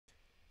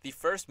The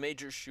first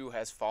major shoe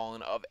has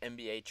fallen of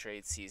NBA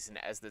trade season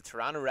as the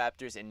Toronto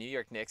Raptors and New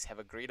York Knicks have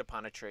agreed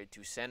upon a trade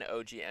to send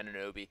OG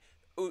Anunoby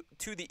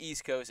to the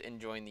East Coast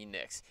and join the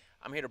Knicks.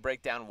 I'm here to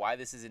break down why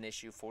this is an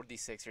issue for the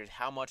Sixers,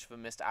 how much of a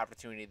missed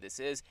opportunity this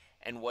is,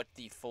 and what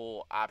the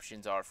full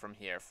options are from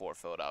here for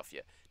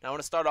Philadelphia. Now, I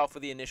want to start off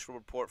with the initial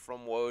report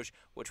from Woj,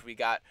 which we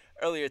got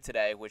earlier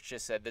today, which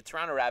just said the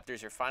Toronto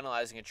Raptors are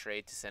finalizing a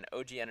trade to send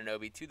OG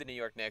Anunoby to the New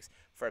York Knicks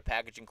for a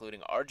package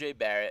including RJ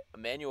Barrett,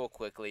 Emmanuel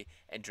Quickley,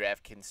 and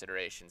draft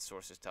considerations,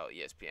 sources tell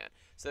ESPN.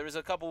 So there was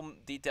a couple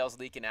details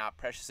leaking out.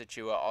 Precious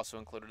Achiuwa also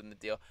included in the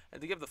deal.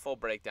 And to give the full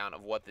breakdown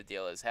of what the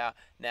deal is,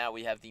 now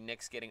we have the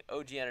Knicks getting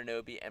OG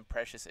Anunoby and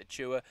Precious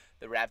Achiuwa,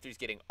 the Raptors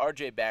getting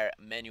RJ Barrett,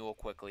 Emmanuel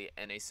Quickley,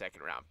 and a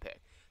second-round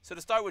pick. So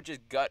to start with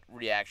just gut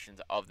reactions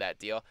of that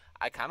deal,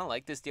 I kind of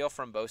like this deal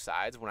from both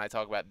sides when I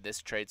talk about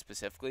this trade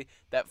specifically,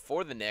 that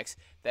for the Knicks,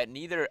 that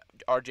neither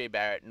RJ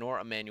Barrett nor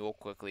Emmanuel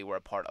Quickley were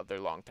a part of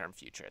their long-term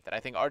future. That I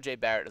think RJ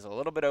Barrett is a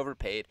little bit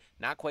overpaid,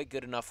 not quite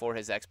good enough for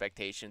his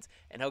expectations,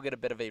 and he'll get a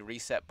bit of a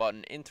reset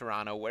button in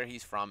Toronto, where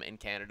he's from in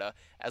Canada,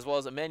 as well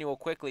as Emmanuel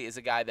Quickley is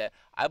a guy that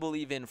I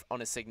believe in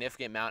on a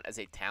significant amount as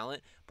a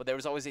talent, but there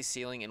was always a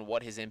ceiling in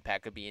what his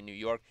impact could be in New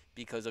York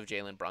because of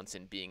Jalen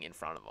Brunson being in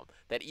front of him.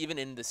 That even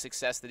in the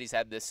success that he's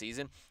had this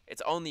season,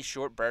 it's only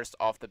short bursts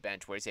off the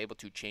bench where he's able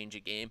to change a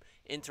game.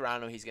 In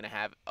Toronto, he's going to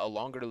have a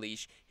longer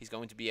leash. He's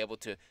going to be able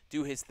to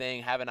do his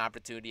thing, have an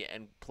opportunity,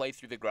 and play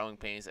through the growing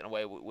pains in a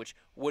way which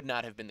would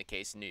not have been the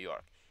case in New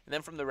York. And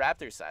then from the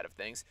Raptors side of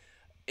things,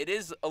 it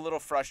is a little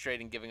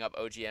frustrating giving up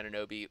OG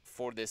Anunoby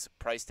for this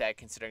price tag,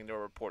 considering there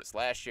were reports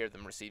last year of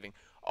them receiving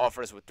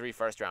offers with 3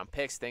 first-round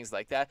picks, things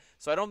like that.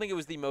 So I don't think it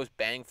was the most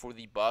bang for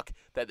the buck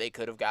that they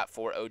could have got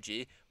for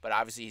OG, but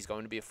obviously he's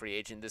going to be a free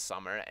agent this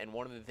summer, and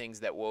one of the things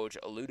that Woj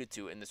alluded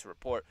to in this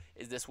report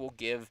is this will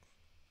give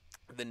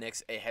the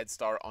Knicks a head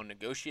start on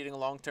negotiating a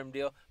long-term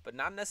deal, but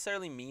not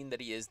necessarily mean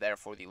that he is there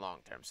for the long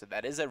term. So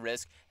that is a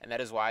risk, and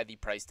that is why the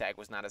price tag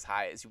was not as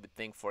high as you would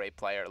think for a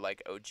player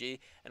like OG.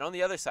 And on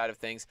the other side of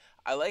things,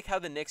 I like how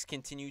the Knicks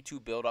continue to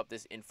build up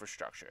this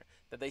infrastructure,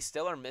 that they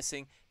still are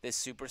missing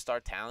this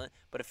superstar talent,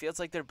 but it feels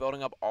like they're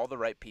building up all the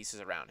right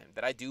pieces around him,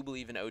 that I do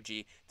believe in OG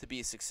to be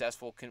a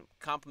successful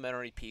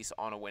complementary piece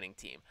on a winning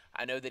team.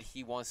 I know that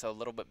he wants a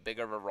little bit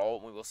bigger of a role,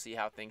 and we will see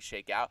how things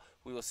shake out.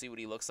 We will see what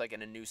he looks like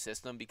in a new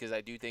system, because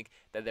I do think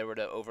that there were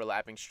the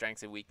overlapping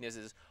strengths and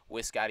weaknesses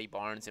with Scotty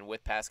Barnes and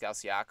with Pascal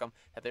Siakam,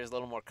 that there's a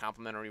little more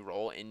complementary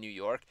role in New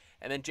York.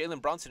 And then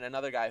Jalen Brunson,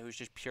 another guy who's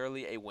just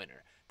purely a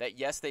winner. That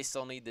yes, they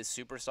still need this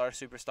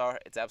superstar.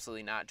 It's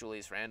absolutely not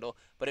Julius Randle,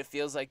 but it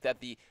feels like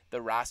that the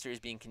roster is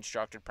being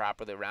constructed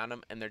properly around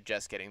him, and they're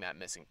just getting that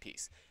missing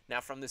piece.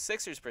 Now, from the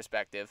Sixers'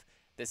 perspective,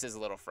 this is a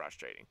little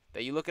frustrating.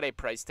 That you look at a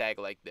price tag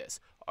like this,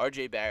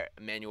 RJ Barrett,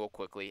 Emmanuel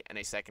Quickley, and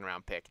a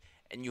second-round pick,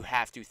 and you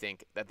have to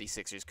think that the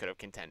Sixers could have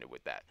contended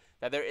with that.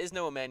 Now, there is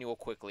no Emmanuel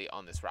Quickley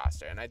on this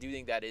roster, and I do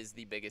think that is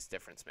the biggest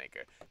difference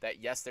maker. That,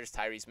 yes, there's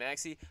Tyrese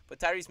Maxey, but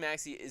Tyrese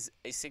Maxey is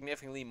a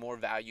significantly more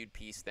valued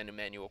piece than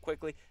Emmanuel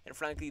Quickley, and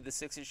frankly, the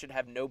Sixers should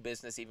have no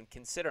business even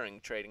considering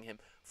trading him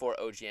for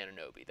OG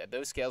Anunoby. That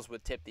those scales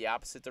would tip the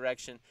opposite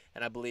direction,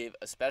 and I believe,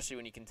 especially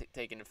when you can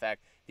take into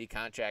fact the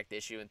contract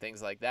issue and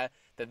things like that,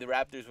 that the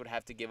Raptors would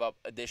have to give up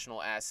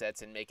additional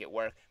assets and make it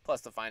work,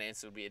 plus the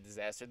finances would be a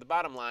disaster. The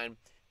bottom line,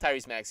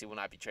 Tyrese Maxey will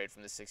not be traded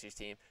from the Sixers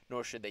team,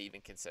 nor should they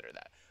even consider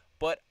that.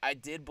 But I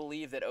did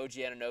believe that OG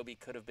Anunoby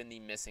could have been the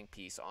missing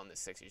piece on the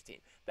Sixers team.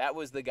 That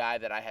was the guy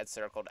that I had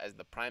circled as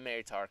the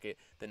primary target,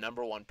 the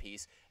number one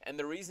piece. And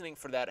the reasoning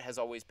for that has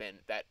always been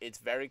that it's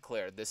very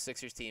clear this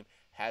Sixers team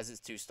has its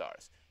 2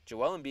 stars.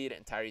 Joel Embiid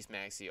and Tyrese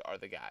Maxey are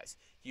the guys.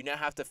 You now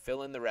have to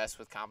fill in the rest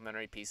with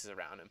complementary pieces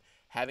around him.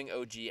 Having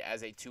OG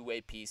as a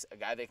two-way piece, a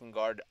guy that can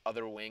guard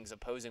other wings,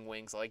 opposing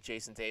wings like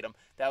Jason Tatum,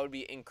 that would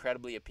be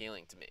incredibly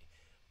appealing to me.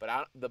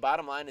 But the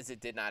bottom line is it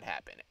did not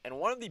happen. And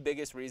one of the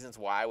biggest reasons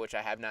why, which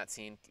I have not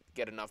seen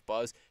get enough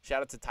buzz,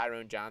 shout out to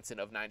Tyrone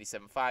Johnson of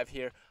 97.5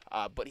 here,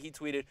 but he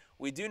tweeted,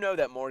 "We do know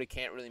that Morey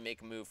can't really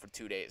make a move for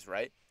 2 days,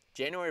 right?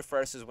 January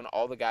 1st is when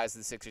all the guys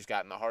the Sixers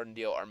got in the Harden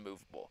deal are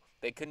movable.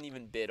 They couldn't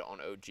even bid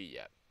on OG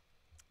yet."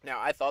 Now,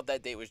 I thought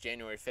that date was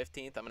January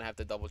 15th. I'm going to have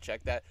to double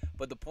check that.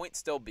 But the point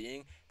still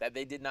being that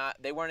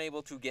they weren't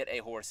able to get a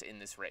horse in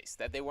this race,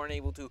 that they weren't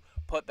able to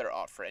put their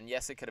offer. And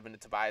yes, it could have been a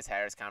Tobias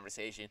Harris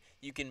conversation.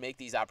 You can make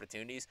these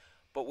opportunities.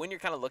 But when you're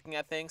kind of looking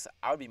at things,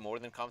 I would be more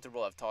than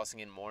comfortable of tossing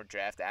in more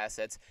draft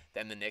assets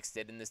than the Knicks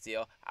did in this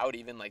deal. I would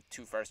even like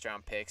 2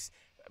 first-round picks.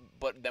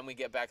 But then we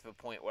get back to the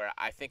point where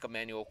I think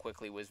Emmanuel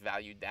Quickley was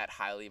valued that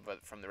highly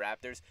from the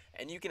Raptors,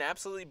 and you can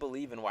absolutely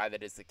believe in why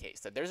that is the case.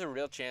 That there's a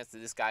real chance that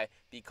this guy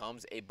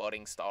becomes a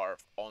budding star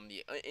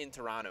in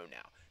Toronto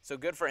now. So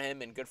good for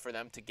him and good for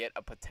them to get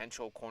a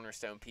potential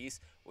cornerstone piece.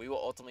 We will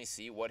ultimately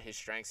see what his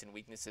strengths and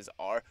weaknesses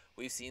are.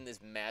 We've seen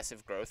this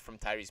massive growth from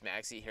Tyrese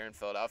Maxey here in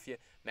Philadelphia.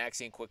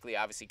 Maxey and Quickley,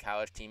 obviously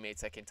college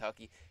teammates at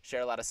Kentucky,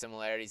 share a lot of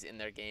similarities in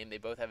their game. They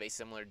both have a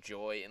similar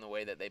joy in the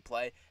way that they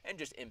play and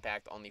just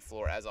impact on the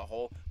floor as a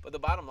whole. But the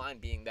bottom line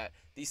being that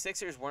the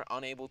Sixers weren't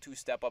unable to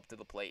step up to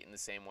the plate in the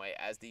same way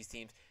as these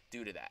teams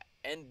due to that.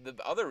 And the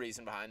other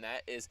reason behind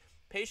that is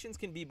patience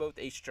can be both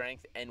a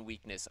strength and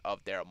weakness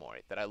of Daryl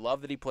Morey. That I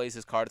love that he plays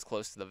his cards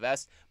close to the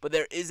vest, but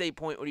there is a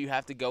point where you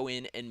have to go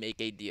in and make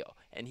a deal.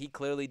 And he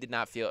clearly did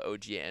not feel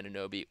OG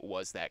Anunoby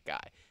was that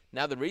guy.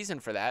 Now, the reason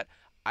for that,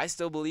 I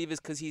still believe, is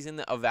because he's in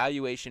the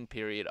evaluation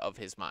period of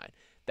his mind.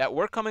 That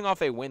we're coming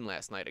off a win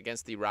last night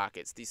against the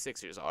Rockets. The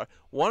Sixers are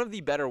one of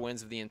the better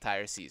wins of the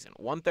entire season.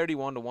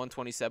 131 to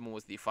 127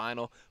 was the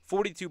final.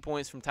 42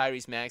 points from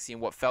Tyrese Maxey in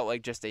what felt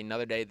like just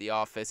another day at the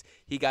office.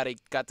 He got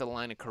to the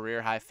line a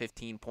career high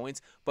 15 points.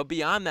 But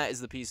beyond that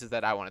is the pieces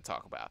that I want to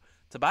talk about.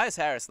 Tobias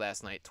Harris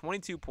last night,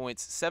 22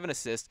 points, 7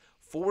 assists,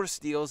 4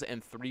 steals,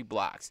 and 3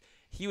 blocks.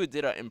 He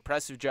did an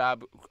impressive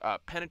job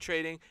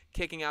penetrating,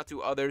 kicking out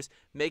to others,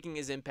 making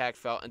his impact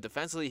felt, and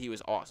defensively he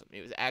was awesome.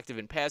 He was active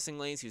in passing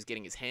lanes. He was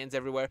getting his hands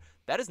everywhere.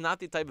 That is not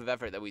the type of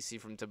effort that we see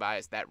from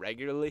Tobias that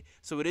regularly,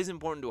 so it is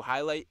important to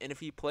highlight, and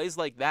if he plays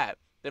like that,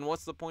 then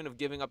what's the point of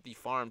giving up the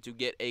farm to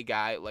get a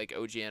guy like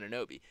OG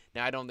Anunoby?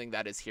 Now, I don't think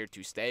that is here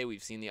to stay.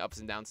 We've seen the ups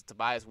and downs of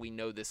Tobias. We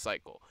know this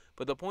cycle.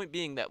 But the point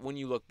being that when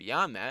you look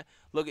beyond that,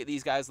 look at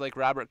these guys like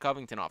Robert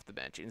Covington off the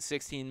bench in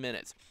 16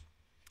 minutes.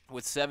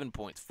 With 7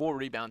 points, 4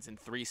 rebounds, and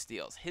 3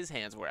 steals. His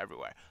hands were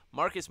everywhere.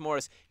 Marcus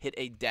Morris hit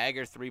a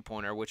dagger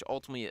three-pointer, which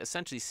ultimately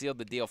essentially sealed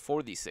the deal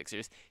for the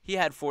Sixers. He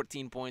had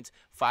 14 points,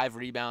 5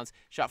 rebounds,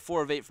 shot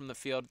 4 of 8 from the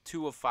field,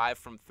 2 of 5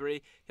 from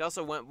 3. He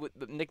also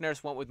Nick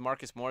Nurse went with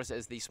Marcus Morris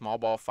as the small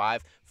ball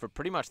 5 for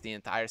pretty much the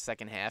entire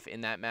second half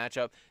in that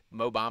matchup.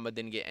 Mo Bamba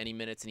didn't get any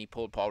minutes, and he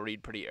pulled Paul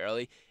Reed pretty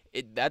early.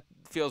 That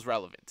feels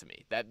relevant to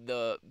me. That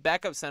the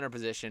backup center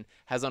position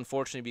has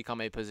unfortunately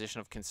become a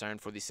position of concern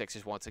for the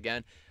Sixers once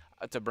again.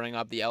 To bring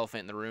up the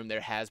elephant in the room,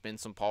 there has been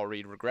some Paul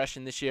Reed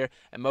regression this year,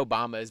 and Mo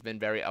Bamba has been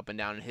very up and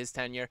down in his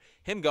tenure.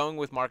 Him going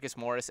with Marcus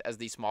Morris as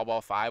the small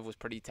ball 5 was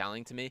pretty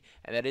telling to me,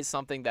 and that is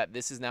something that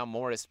this is now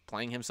Morris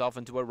playing himself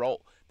into a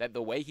role. That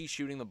the way he's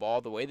shooting the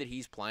ball, the way that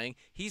he's playing,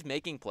 he's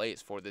making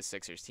plays for this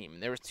Sixers team.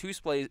 And there was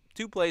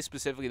two plays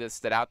specifically that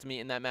stood out to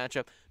me in that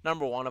matchup.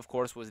 Number one, of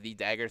course, was the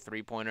dagger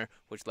three-pointer,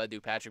 which led to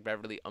Patrick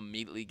Beverley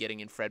immediately getting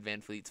in Fred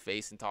VanVleet's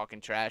face and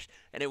talking trash,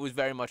 and it was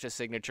very much a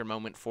signature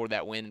moment for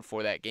that win and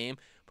for that game.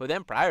 But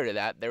then prior to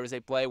that, there was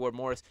a play where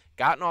Morris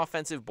got an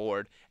offensive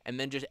board and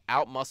then just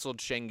out-muscled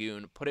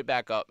Şengün, put it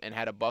back up, and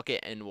had a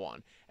bucket and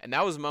won. And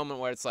that was a moment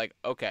where it's like,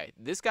 okay,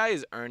 this guy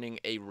is earning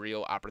a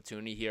real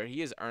opportunity here.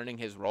 He is earning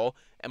his role.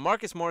 And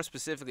Marcus Morris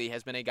specifically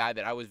has been a guy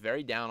that I was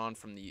very down on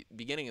from the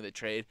beginning of the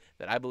trade,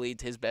 that I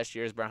believed his best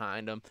years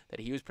behind him, that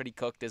he was pretty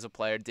cooked as a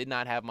player, did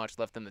not have much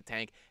left in the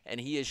tank, and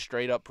he is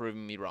straight up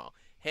proving me wrong.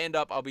 Hand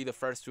up, I'll be the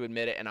first to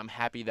admit it, and I'm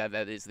happy that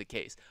that is the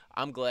case.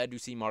 I'm glad to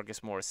see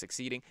Marcus Morris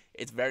succeeding.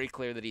 It's very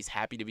clear that he's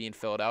happy to be in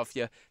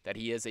Philadelphia, that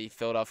he is a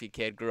Philadelphia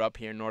kid, grew up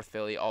here in North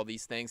Philly, all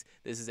these things.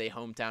 This is a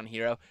hometown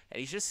hero,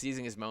 and he's just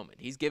seizing his moment.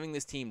 He's giving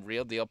this team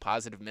real deal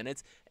positive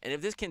minutes, and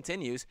if this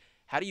continues,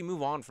 how do you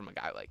move on from a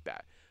guy like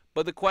that?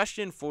 But the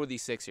question for the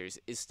Sixers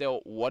is still,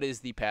 what is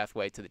the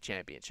pathway to the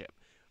championship?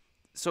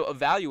 So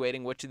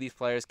evaluating which of these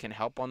players can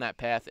help on that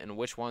path and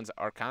which ones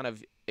are kind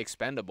of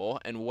expendable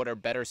and what are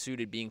better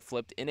suited being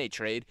flipped in a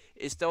trade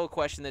is still a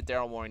question that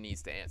Daryl Morey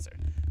needs to answer.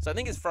 So I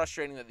think it's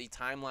frustrating that the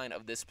timeline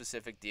of this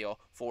specific deal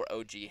for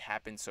OG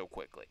happened so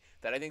quickly.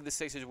 That I think the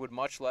Sixers would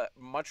much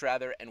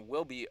rather and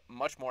will be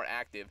much more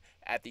active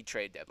at the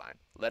trade deadline,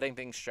 letting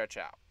things stretch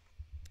out.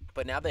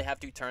 But now they have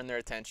to turn their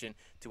attention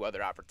to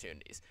other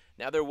opportunities.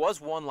 Now, there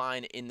was one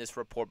line in this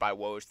report by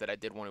Woj that I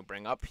did want to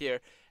bring up here,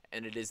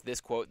 and it is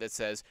this quote that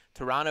says,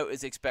 Toronto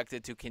is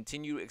expected to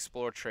continue to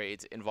explore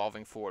trades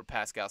involving forward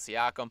Pascal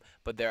Siakam,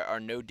 but there are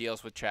no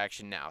deals with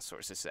traction now,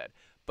 sources said.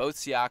 Both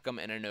Siakam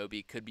and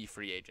Anunoby could be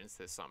free agents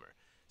this summer.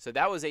 So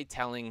that was a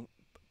telling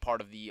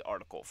part of the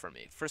article for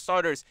me. For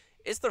starters,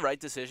 it's the right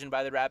decision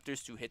by the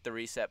Raptors to hit the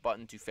reset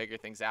button to figure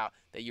things out,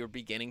 that you're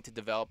beginning to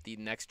develop the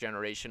next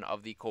generation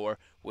of the core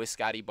with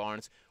Scotty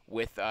Barnes,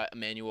 with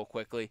Emmanuel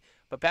Quickley.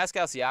 But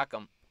Pascal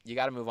Siakam, you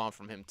got to move on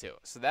from him too.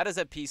 So that is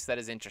a piece that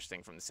is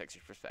interesting from the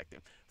Sixers perspective.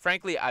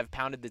 Frankly, I've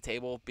pounded the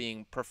table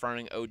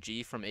preferring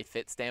OG from a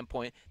fit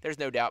standpoint. There's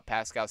no doubt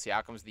Pascal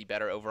Siakam's the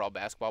better overall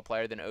basketball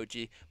player than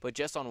OG, but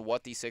just on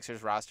what the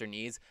Sixers roster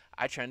needs,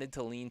 I trended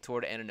to lean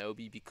toward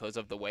Anunoby because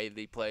of the way that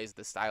he plays,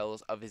 the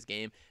styles of his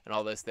game, and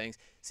all those things.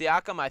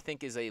 Siakam, I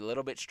think, is a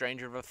little bit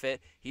stranger of a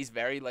fit. He's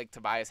very like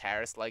Tobias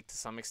Harris-like to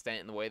some extent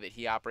in the way that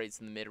he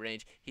operates in the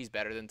mid-range. He's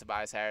better than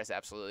Tobias Harris,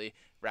 absolutely.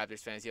 Raptors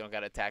fans, you don't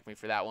got to attack me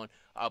for that one.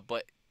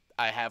 But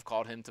I have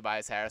called him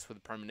Tobias Harris with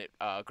a permanent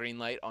green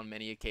light on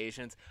many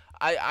occasions.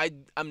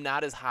 I'm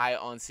not as high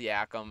on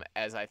Siakam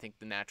as I think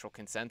the natural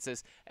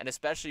consensus, and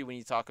especially when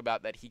you talk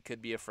about that he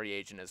could be a free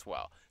agent as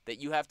well.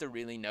 That you have to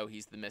really know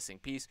he's the missing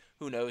piece.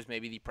 Who knows,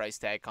 maybe the price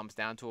tag comes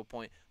down to a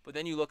point, but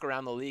then you look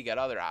around the league at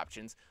other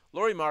options.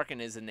 Lauri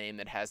Markkanen is a name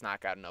that has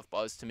not got enough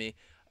buzz to me.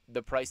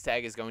 the price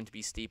tag is going to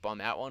be steep on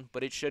that one,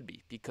 but it should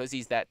be because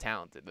he's that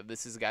talented.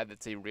 This is a guy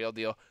that's a real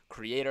deal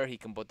creator. He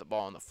can put the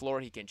ball on the floor.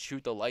 He can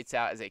shoot the lights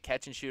out as a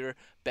catch and shooter,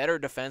 better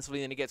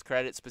defensively than he gets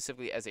credit,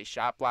 specifically as a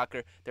shot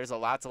blocker. There's a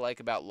lot to like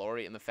about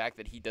Lauri, and the fact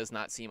that he does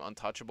not seem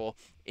untouchable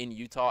in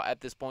Utah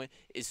at this point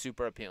is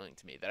super appealing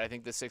to me. That I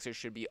think the Sixers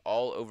should be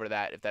all over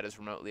that if that is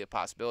remotely a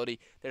possibility.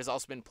 There's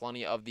also been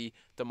plenty of the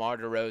DeMar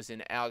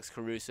DeRozan, Alex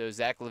Caruso,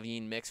 Zach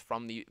LaVine mix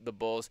from the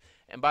Bulls.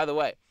 And by the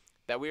way,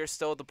 that we are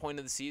still at the point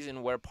of the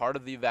season where part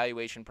of the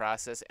evaluation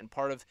process and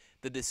part of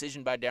the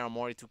decision by Daryl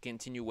Morey to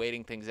continue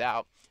waiting things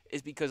out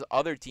is because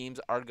other teams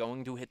are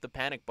going to hit the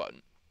panic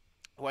button.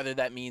 Whether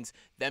that means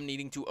them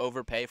needing to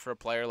overpay for a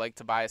player like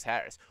Tobias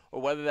Harris,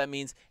 or whether that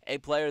means a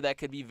player that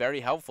could be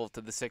very helpful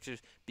to the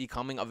Sixers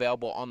becoming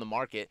available on the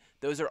market,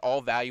 those are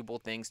all valuable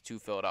things to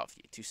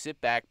Philadelphia, to sit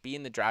back, be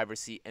in the driver's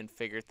seat, and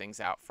figure things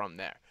out from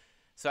there.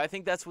 So I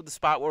think that's what the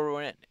spot where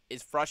we're in.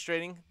 It's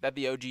frustrating that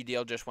the OG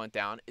deal just went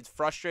down. It's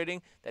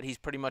frustrating that he's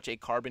pretty much a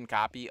carbon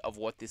copy of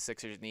what the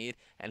Sixers need,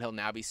 and he'll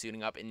now be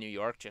suiting up in New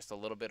York, just a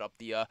little bit up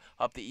the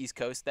East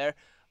Coast there.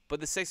 But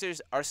the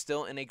Sixers are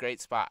still in a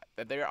great spot.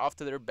 That they're off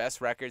to their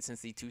best record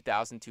since the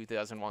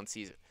 2000-2001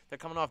 season. They're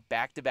coming off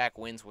back-to-back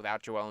wins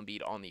without Joel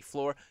Embiid on the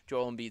floor.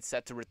 Joel Embiid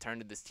set to return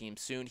to this team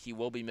soon. He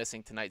will be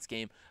missing tonight's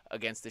game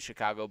against the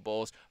Chicago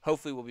Bulls.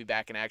 Hopefully we'll be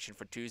back in action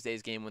for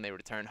Tuesday's game when they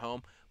return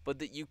home.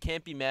 But you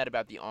can't be mad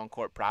about the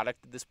on-court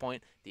product at this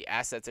point. The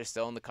assets are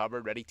still in the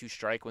cupboard, ready to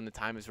strike when the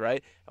time is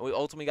right. And we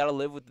ultimately got to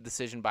live with the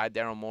decision by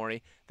Daryl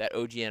Morey that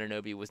OG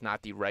Anunoby was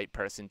not the right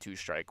person to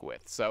strike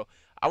with. So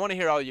I want to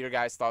hear all your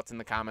guys' thoughts in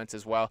the comments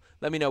as well.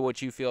 Let me know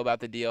what you feel about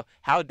the deal.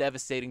 How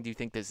devastating do you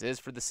think this is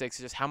for the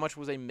Sixers? How much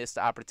was a missed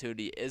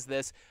opportunity is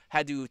this?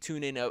 Had to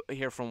tune in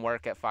here from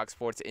work at Fox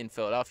Sports in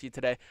Philadelphia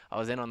today. I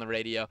was in on the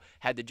radio.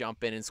 Had to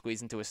jump in and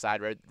squeeze into a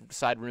side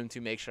room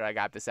to make sure I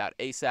got this out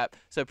ASAP.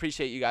 So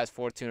appreciate you guys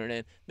for tuning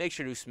in. Make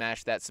sure to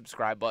smash that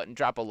subscribe button,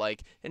 drop a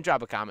like, and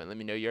drop a comment. Let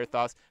me know your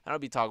thoughts. And I'll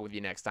be talking with you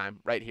next time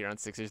right here on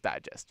Sixers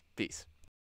Digest. Peace.